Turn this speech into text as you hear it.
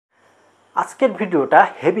আজকের ভিডিওটা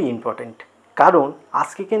heavy important, কারণ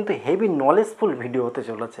আজকে কিন্তু হেভি নলেজফুল ভিডিও হতে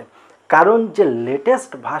চলেছে। কারণ যে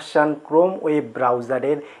লেটেস্ট ভার্সান ক্রোম ওয়েব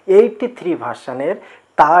ব্রাউজারের 83 ভার্সানের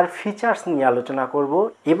তার ফিচার্স নিয়ে আলোচনা করব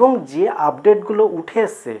এবং যে আপডেটগুলো উঠে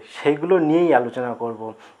এসছে সেইগুলো নিয়েই আলোচনা করব।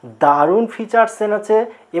 দারুণ ফিচার্স এনেছে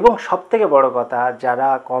এবং সবথেকে বড় কথা, যারা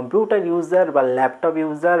কম্পিউটার ইউজার বা ল্যাপটপ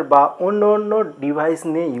ইউজার বা অন্য অন্য ডিভাইস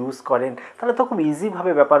নিয়ে ইউজ করেন তারা তো খুব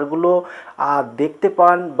ইজিভাবে ব্যাপারগুলো দেখতে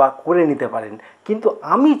পান বা করে নিতে পারেন। কিন্তু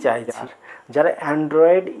আমি চাইছি যারা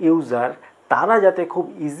অ্যান্ড্রয়েড ইউজার তারা যাতে খুব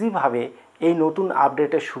ইজিভাবে এই নতুন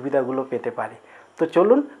আপডেটের সুবিধাগুলো পেতে পারে। তো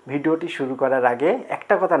চলুন ভিডিওটি শুরু করার আগে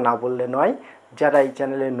একটা কথা না বললে নয়, যারা এই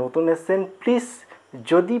চ্যানেলে নতুন এসেছেন প্লিজ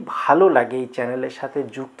যদি ভালো লাগে এই চ্যানেলের সাথে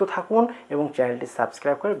যুক্ত থাকুন এবং চ্যানেলটি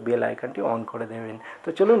সাবস্ক্রাইব করে বেল আইকনটি অন করে দেবেন। তো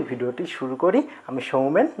চলুন ভিডিওটি শুরু করি। আমি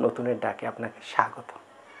সৌমেন, নতুনের ডাকে আপনাকে স্বাগত।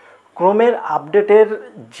 ক্রোমের আপডেটের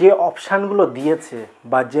যে অপশানগুলো দিয়েছে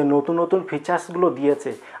বা যে নতুন নতুন ফিচার্সগুলো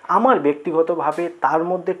দিয়েছে, আমার ব্যক্তিগতভাবে তার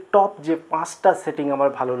মধ্যে টপ যে 5টা সেটিং আমার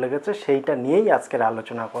ভালো লেগেছে সেইটা নিয়েই আজকের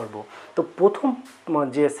আলোচনা করব। তো প্রথম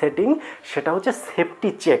যে সেটিং সেটা হচ্ছে সেফটি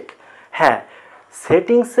চেক। হ্যাঁ,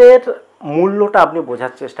 সেটিংসের মূল্যটা আপনি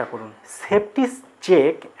বোঝার চেষ্টা করুন। সেফটি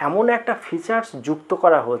চেক এমন একটা ফিচার্স যুক্ত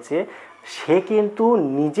করা হয়েছে, সে কিন্তু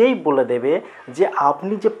নিজেই বলে দেবে যে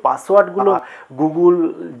আপনি যে পাসওয়ার্ডগুলো গুগল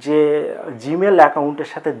যে জিমেল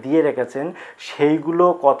অ্যাকাউন্টের সাথে দিয়ে রেখেছেন সেইগুলো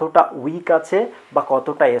কতটা উইক আছে বা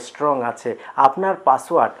কতটা স্ট্রং আছে। আপনার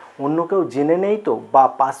পাসওয়ার্ড অন্য কেউ জেনে নেই তো, বা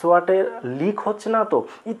পাসওয়ার্ডের লিক হচ্ছে না তো,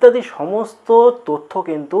 ইত্যাদি সমস্ত তথ্য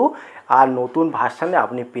কিন্তু আর নতুন ভার্সানে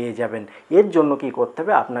আপনি পেয়ে যাবেন। এর জন্য কি করতে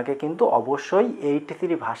হবে, আপনাকে কিন্তু অবশ্যই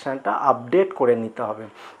 83 ভার্সানটা আপডেট করে নিতে হবে।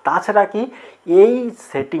 তাছাড়া কি এই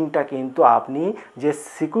সেটিংটা কিন্তু আপনি যে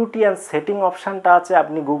সিকিউরিটি অ্যান্ড সেটিং অপশানটা আছে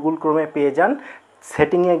আপনি গুগল ক্রোমে পেয়ে যান,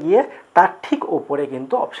 সেটিংয়ে গিয়ে তার ঠিক ওপরে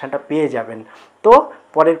কিন্তু অপশানটা পেয়ে যাবেন। তো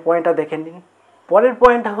পরের পয়েন্টটা দেখে নিন। পরের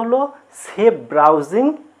পয়েন্টটা হলো safe browsing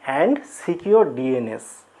and secure DNS.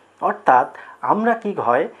 অর্থাৎ আমরা কি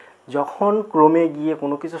হয়, যখন ক্রোমে গিয়ে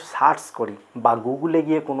কোনো কিছু সার্চ করি বা গুগলে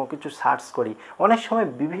গিয়ে কোনো কিছু সার্চ করি, অনেক সময়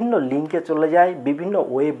বিভিন্ন লিঙ্কে চলে যায়, বিভিন্ন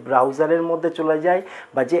ওয়েব ব্রাউজারের মধ্যে চলে যায়,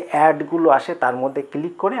 বা যে অ্যাডগুলো আসে তার মধ্যে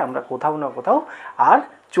ক্লিক করে আমরা কোথাও না কোথাও আর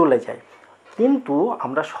চলে যাই। কিন্তু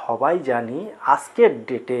আমরা সবাই জানি আজকের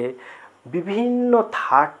ডেটে বিভিন্ন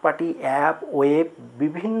থার্ড পার্টি অ্যাপ ওয়েব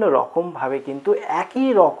বিভিন্ন রকমভাবে কিন্তু একই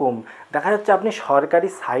রকম দেখা যাচ্ছে, আপনি সরকারি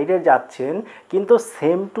সাইটে যাচ্ছেন কিন্তু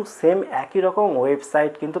সেম টু সেম একই রকম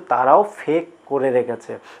ওয়েবসাইট কিন্তু তারাও ফেক করে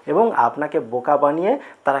রেখেছে এবং আপনাকে বোকা বানিয়ে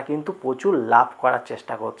তারা কিন্তু প্রচুর লাভ করার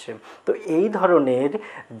চেষ্টা করছে। তো এই ধরনের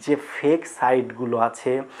যে ফেক সাইটগুলো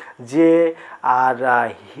আছে, যে আর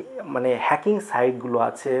মানে হ্যাকিং সাইটগুলো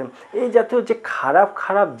আছে, এই জাতীয় যে খারাপ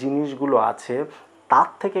খারাপ জিনিসগুলো আছে,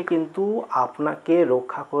 তার থেকে কিন্তু আপনাকে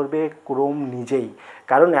রক্ষা করবে ক্রোম নিজেই।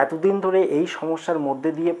 কারণ এতদিন ধরে এই সমস্যার মধ্যে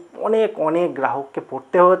দিয়ে অনেক গ্রাহককে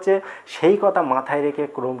পড়তে হয়েছে। সেই কথা মাথায় রেখে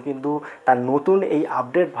ক্রোম কিন্তু তার নতুন এই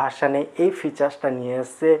আপডেট ভার্সানে এই ফিচার্সটা নিয়ে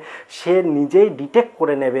এসছে। সে নিজেই ডিটেক্ট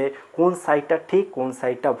করে নেবে কোন সাইটটা ঠিক কোন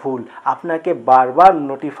সাইটটা ভুল, আপনাকে বারবার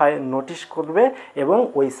নোটিশ করবে এবং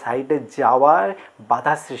ওই সাইটে যাওয়ার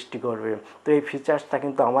বাধা সৃষ্টি করবে। তো এই ফিচার্সটা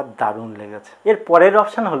কিন্তু আমার দারুণ লেগেছে। এর পরের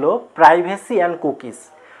অপশান হলো প্রাইভেসি অ্যান্ড কুকিজ।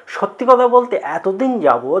 সত্যি কথা বলতে এতদিন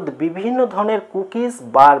যাবৎ বিভিন্ন ধরনের কুকিজ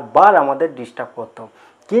বারবার আমাদের ডিস্টার্ব করতো,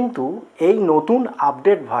 কিন্তু এই নতুন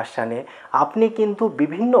আপডেট ভার্সানে আপনি কিন্তু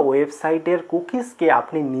বিভিন্ন ওয়েবসাইটের কুকিজকে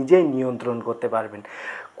আপনি নিজেই নিয়ন্ত্রণ করতে পারবেন।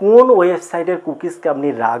 কোন ওয়েবসাইটের কুকিজকে আপনি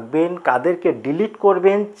রাখবেন, কাদেরকে ডিলিট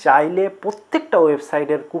করবেন, চাইলে প্রত্যেকটা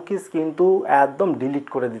ওয়েবসাইটের কুকিজ কিন্তু একদম ডিলিট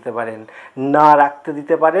করে দিতে পারেন, না রাখতে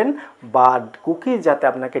দিতে পারেন, বা কুকিজ যাতে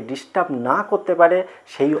আপনাকে ডিস্টার্ব না করতে পারে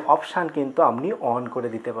সেই অপশান কিন্তু আপনি অন করে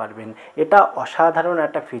দিতে পারবেন। এটা অসাধারণ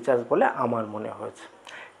একটা ফিচার্স বলে আমার মনে হয়েছে।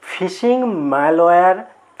 ফিশিং, ম্যালওয়্যার,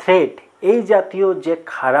 থ্রেট, এই জাতীয় যে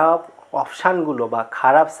খারাপ অপশানগুলো বা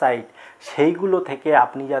খারাপ সাইট সেইগুলো থেকে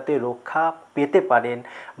আপনি যাতে রক্ষা পেতে পারেন,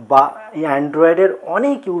 বা অ্যান্ড্রয়েডের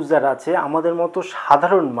অনেক ইউজার আছে আমাদের মতো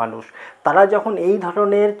সাধারণ মানুষ, তারা যখন এই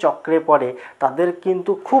ধরনের চক্রে পড়ে তাদের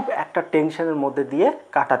কিন্তু খুব একটা টেনশনের মধ্যে দিয়ে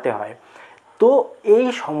কাটাতে হয়। তো এই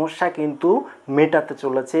সমস্যা কিন্তু মেটাতে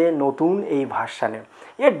চলেছে নতুন এই ভার্সানে।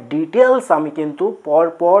 এর ডিটেলস আমি কিন্তু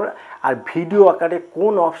পরপর আর ভিডিও আকারে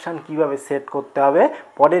কোন অপশান কিভাবে সেট করতে হবে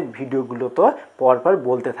পরের ভিডিওগুলোতে পরপর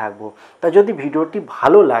বলতে থাকবো। তা যদি ভিডিওটি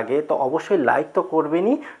ভালো লাগে তো অবশ্যই লাইক তো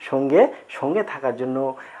করবেনই, সঙ্গে থাকার জন্য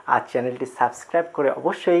আর চ্যানেলটি সাবস্ক্রাইব করে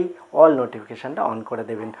অবশ্যই অল নোটিফিকেশানটা অন করে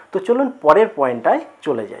দেবেন। তো চলুন পরের পয়েন্টটায়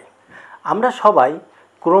চলে যাই। আমরা সবাই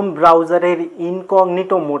ক্রোম ব্রাউজারের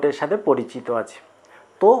ইনকগনিটো মোডের সাথে পরিচিত আছি।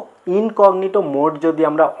 তো ইনকগনিটো মোড যদি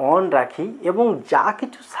আমরা অন রাখি এবং যা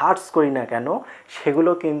কিছু সার্চ করি না কেন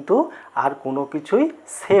সেগুলো কিন্তু আর কোনো কিছুই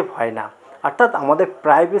সেভ হয় না। অর্থাৎ আমাদের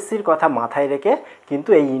প্রাইভেসির কথা মাথায় রেখে কিন্তু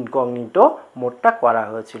এই ইনকগনিটো মোডটা করা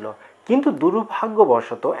হয়েছিল। কিন্তু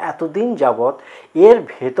দুর্ভাগ্যবশত এতদিন যাবৎ এর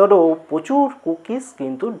ভেতরেও প্রচুর কুকিজ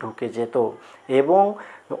কিন্তু ঢুকে যেত এবং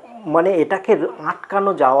মানে এটাকে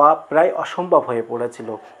আটকানো যাওয়া প্রায় অসম্ভব হয়ে পড়েছিল।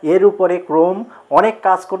 এর উপরে ক্রোম অনেক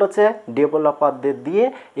কাজ করেছে ডেভেলপারদের দিয়ে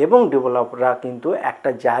এবং ডেভেলপাররা কিন্তু একটা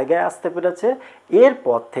জায়গায় আসতে পেরেছে।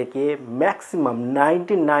 এরপর থেকে ম্যাক্সিমাম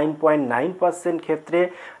 99.9% ক্ষেত্রে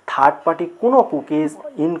থার্ড পার্টি কোনো কুকিজ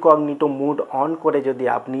ইনকগনিটো মোড অন করে যদি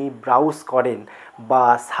আপনি ব্রাউজ করেন বা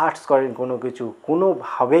সার্চ করেন কোনো কিছু,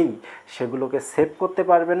 কোনোভাবেই সেগুলোকে সেভ করতে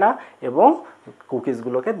পারবে না এবং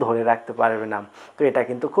কুকিজগুলোকে ধরে রাখতে পারবে না। তো এটা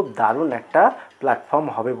কিন্তু খুব দারুণ একটা প্ল্যাটফর্ম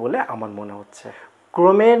হবে বলে আমার মনে হচ্ছে।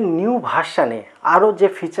 ক্রোমের নিউ ভার্সানে আরও যে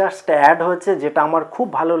ফিচার্সটা অ্যাড হয়েছে যেটা আমার খুব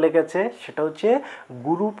ভালো লেগেছে সেটা হচ্ছে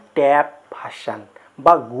গ্রুপ ট্যাব ভার্সান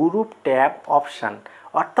বা গ্রুপ ট্যাব অপশান।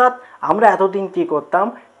 অর্থাৎ আমরা এতদিন কী করতাম,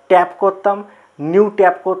 ট্যাপ করতাম, নিউ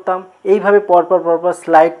ট্যাপ করতাম, এইভাবে পরপর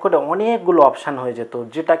স্লাইড করে অনেকগুলো অপশান হয়ে যেত,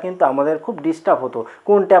 যেটা কিন্তু আমাদের খুব ডিস্টার্ব হতো।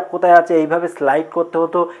 কোন ট্যাপ কোথায় আছে এইভাবে স্লাইড করতে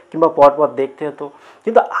হতো কিংবা পরপর দেখতে হতো।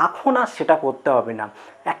 কিন্তু এখন আর সেটা করতে হবে না,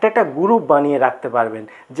 একটা গ্রুপ বানিয়ে রাখতে পারবেন।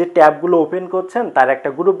 যে ট্যাবগুলো ওপেন করছেন তার একটা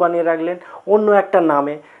গ্রুপ বানিয়ে রাখলেন অন্য একটা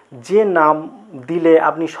নামে, যে নাম দিলে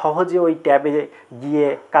আপনি সহজে ওই ট্যাবে গিয়ে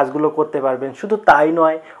কাজগুলো করতে পারবেন। শুধু তাই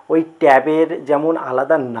নয়, ওই ট্যাবের যেমন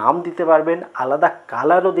আলাদা নাম দিতে পারবেন, আলাদা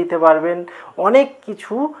কালারও দিতে পারবেন, অনেক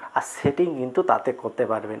কিছু আর সেটিং কিন্তু তাতে করতে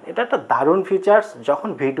পারবেন। এটা একটা দারুণ ফিচার্স। যখন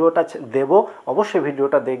ভিডিওটা দেব অবশ্যই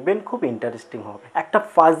ভিডিওটা দেখবেন, খুব ইন্টারেস্টিং হবে। একটা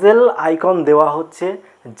পাজেল আইকন দেওয়া হচ্ছে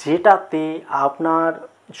যেটাতে আপনার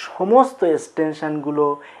সমস্ত এক্সটেনশানগুলো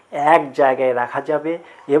এক জায়গায় রাখা যাবে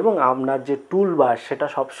এবং আপনার যে টুলবার সেটা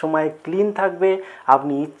সবসময় ক্লিন থাকবে।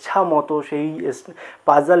 আপনি ইচ্ছা মতো সেই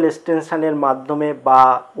পাজল এক্সটেনশানের মাধ্যমে বা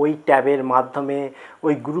ওই ট্যাবের মাধ্যমে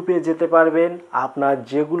ওই গ্রুপে যেতে পারবেন। আপনার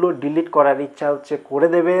যেগুলো ডিলিট করার ইচ্ছা হচ্ছে করে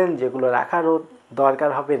দেবেন, যেগুলো রাখারও দরকার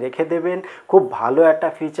হবে রেখে দেবেন। খুব ভালো একটা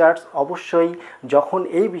ফিচার্স, অবশ্যই যখন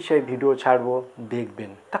এই বিষয়ে ভিডিও ছাড়বো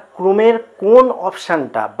দেখবেন। তা ক্রোমের কোন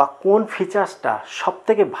অপশানটা বা কোন ফিচার্সটা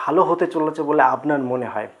সবথেকে ভালো হতে চলেছে বলে আপনার মনে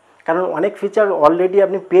হয়? কারণ অনেক ফিচার অলরেডি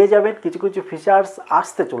আপনি পেয়ে যাবেন, কিছু কিছু ফিচার্স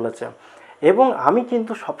আসতে চলেছে। এবং আমি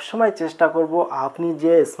কিন্তু সবসময় চেষ্টা করব আপনি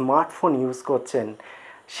যে স্মার্টফোন ইউজ করছেন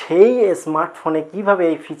সেই স্মার্টফোনে কিভাবে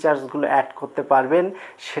এই ফিচার্সগুলো অ্যাড করতে পারবেন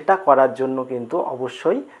সেটা করার জন্য কিন্তু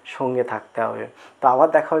অবশ্যই সঙ্গে থাকতে হবে। তো আবার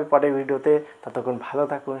দেখা হবে পরের ভিডিওতে। ততক্ষণ ভালো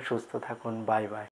থাকুন, সুস্থ থাকুন, বাই বাই।